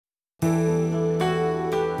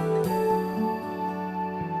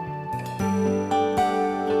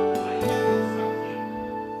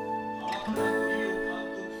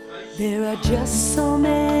just so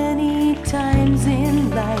many times in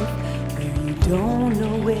life where you don't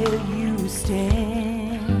know where you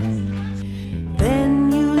stand.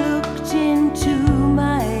 Then you looked into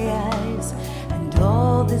my eyes and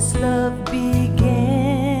all this love began.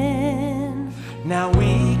 Now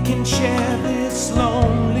we can share this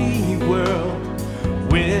lonely world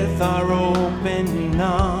with our open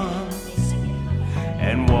arms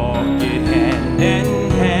and walk it hand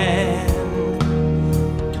in hand.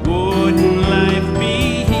 Wouldn't life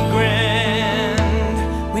be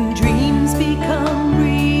grand? When dreams become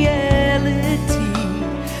reality,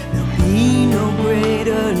 there'll be no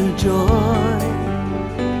greater joy.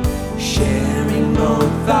 Sharing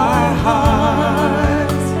both our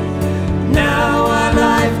hearts, now our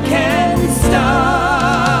life can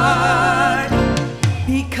start.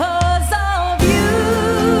 Because of you,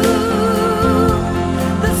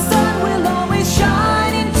 the sun will always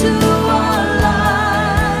shine into our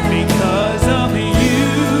life. Because of you,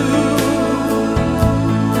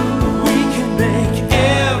 we can make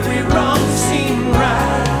every wrong seem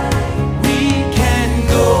right. We can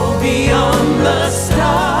go beyond the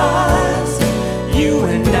stars. You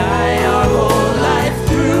and I, our whole life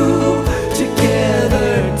through,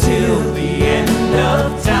 together till the end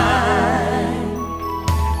of time.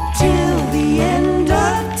 Till the end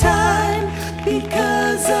of time,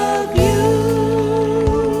 because of you.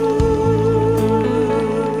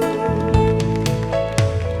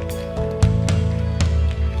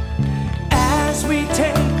 As we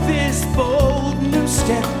take this bold new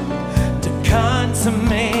step to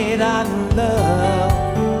consummate our